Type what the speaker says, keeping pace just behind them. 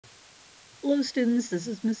Hello students, this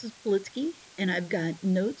is Mrs. Politsky, and I've got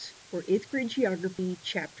notes for 8th grade geography,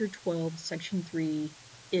 chapter 12, section 3,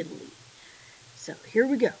 Italy. So here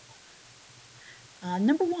we go.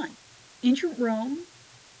 Number 1, ancient Rome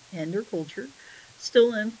and their culture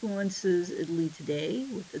still influences Italy today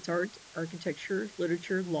with its art, architecture,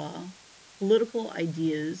 literature, law, political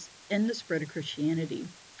ideas, and the spread of Christianity.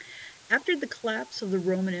 After the collapse of the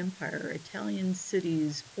Roman Empire, Italian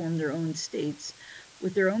cities formed their own states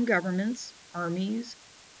with their own governments, armies,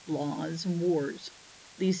 laws, and wars.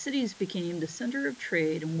 These cities became the center of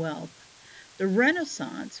trade and wealth. The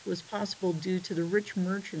Renaissance was possible due to the rich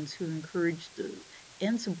merchants who encouraged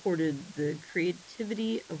and supported the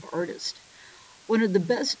creativity of artists. One of the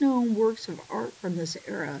best known works of art from this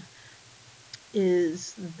era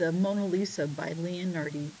is the Mona Lisa by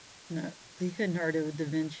Leonardo da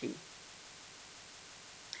Vinci.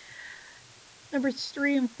 Numbers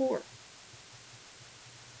 3 and 4.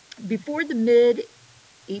 Before the mid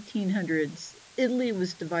 1800s, Italy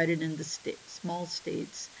was divided into small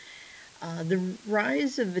states. The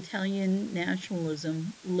rise of Italian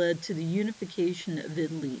nationalism led to the unification of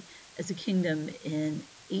Italy as a kingdom in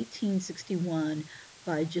 1861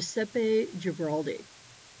 by Giuseppe Garibaldi.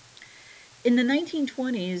 In the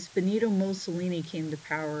 1920s, Benito Mussolini came to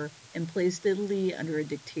power and placed Italy under a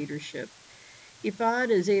dictatorship. He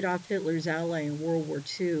fought as Adolf Hitler's ally in World War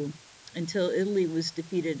II until Italy was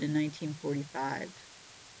defeated in 1945.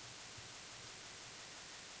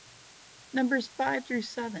 Numbers 5 through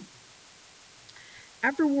 7.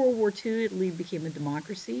 After World War II, Italy became a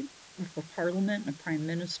democracy with a parliament and a prime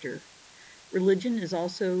minister. Religion is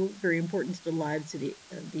also very important to the lives of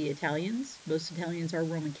the Italians. Most Italians are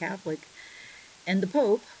Roman Catholic. And the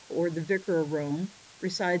Pope, or the Vicar of Rome,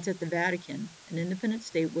 resides at the Vatican, an independent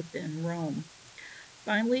state within Rome.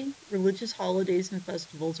 Finally, religious holidays and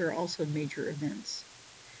festivals are also major events.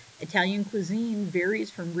 Italian cuisine varies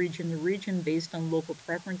from region to region based on local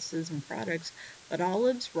preferences and products, but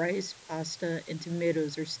olives, rice, pasta, and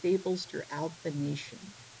tomatoes are staples throughout the nation.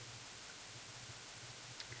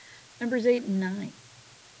 Numbers 8 and 9.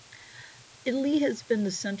 Italy has been the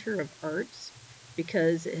center of arts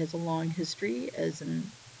because it has a long history as an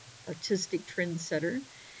artistic trendsetter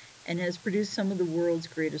and has produced some of the world's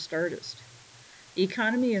greatest artists. The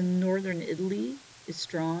economy of northern Italy is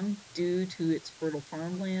strong due to its fertile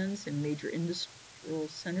farmlands and major industrial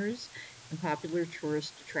centers and popular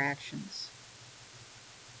tourist attractions.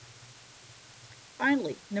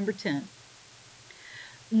 Finally, number 10.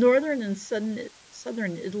 Northern and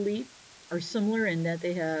southern Italy are similar in that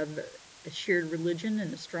they have a shared religion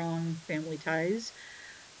and a strong family ties,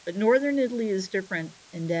 but northern Italy is different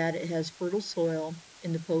in that it has fertile soil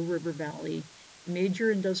in the Po River Valley,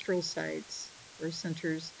 major industrial sites or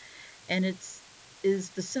centers, and it is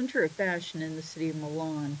the center of fashion in the city of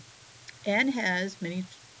Milan and has many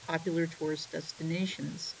popular tourist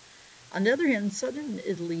destinations. On the other hand, southern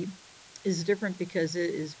Italy is different because it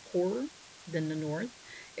is poorer than the north.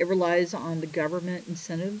 It relies on the government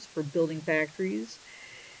incentives for building factories.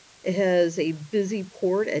 It has a busy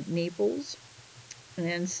port at Naples,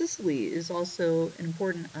 and Sicily is also an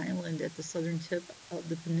important island at the southern tip of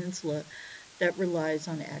the peninsula that relies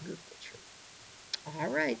on agriculture. All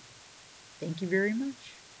right, thank you very much.